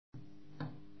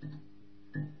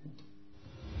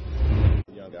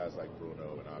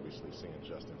obviously seeing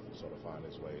Justin sort of find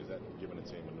his way. Is that giving the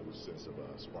team a new sense of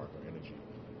spark or energy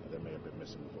that may have been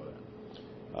missing before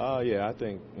that? Yeah, I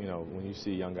think, when you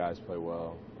see young guys play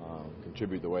well,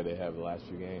 contribute the way they have the last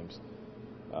few games,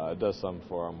 it does something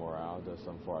for our morale, it does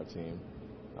something for our team,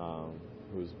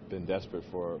 who's been desperate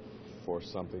for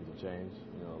something to change,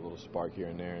 a little spark here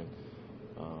and there,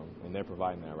 and they're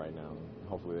providing that right now. And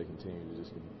hopefully they continue to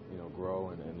just, grow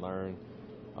and learn,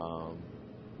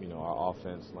 our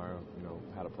offense, learn,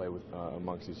 how to play with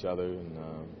amongst each other,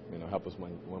 and help us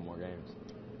win more games.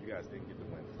 You guys didn't get the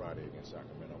win Friday against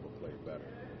Sacramento, but played better.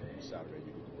 And Saturday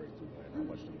you get the breakthrough win. How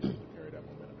much do you need to carry that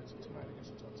momentum into tonight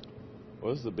against a tough team?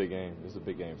 Well, this is a big game. This is a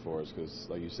big game for us because,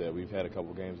 like you said, we've had a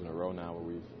couple games in a row now where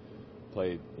we've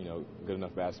played, good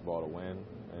enough basketball to win,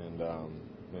 and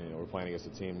we're playing against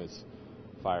a team that's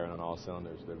firing on all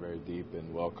cylinders. They're very deep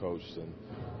and well coached, and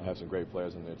have some great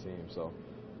players on their team. So,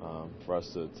 for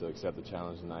us to accept the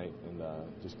challenge tonight and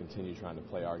just continue trying to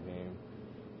play our game,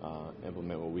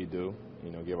 implement what we do,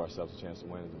 give ourselves a chance to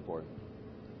win is important.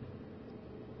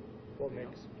 What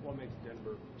makes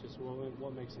Denver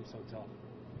what makes them so tough?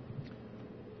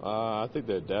 I think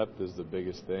their depth is the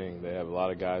biggest thing. They have a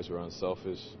lot of guys who are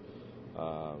unselfish.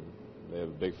 They have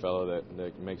a big fellow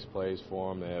that makes plays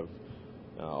for them. They have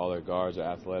all their guards are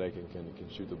athletic and can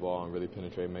shoot the ball and really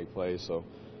penetrate and make plays. So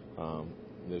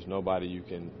there's nobody you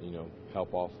can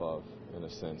help off of in a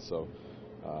sense. So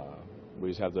we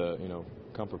just have to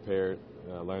come prepared,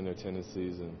 learn their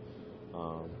tendencies, and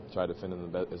try to defend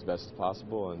them as best as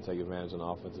possible and take advantage on the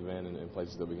offensive end in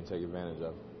places that we can take advantage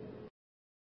of.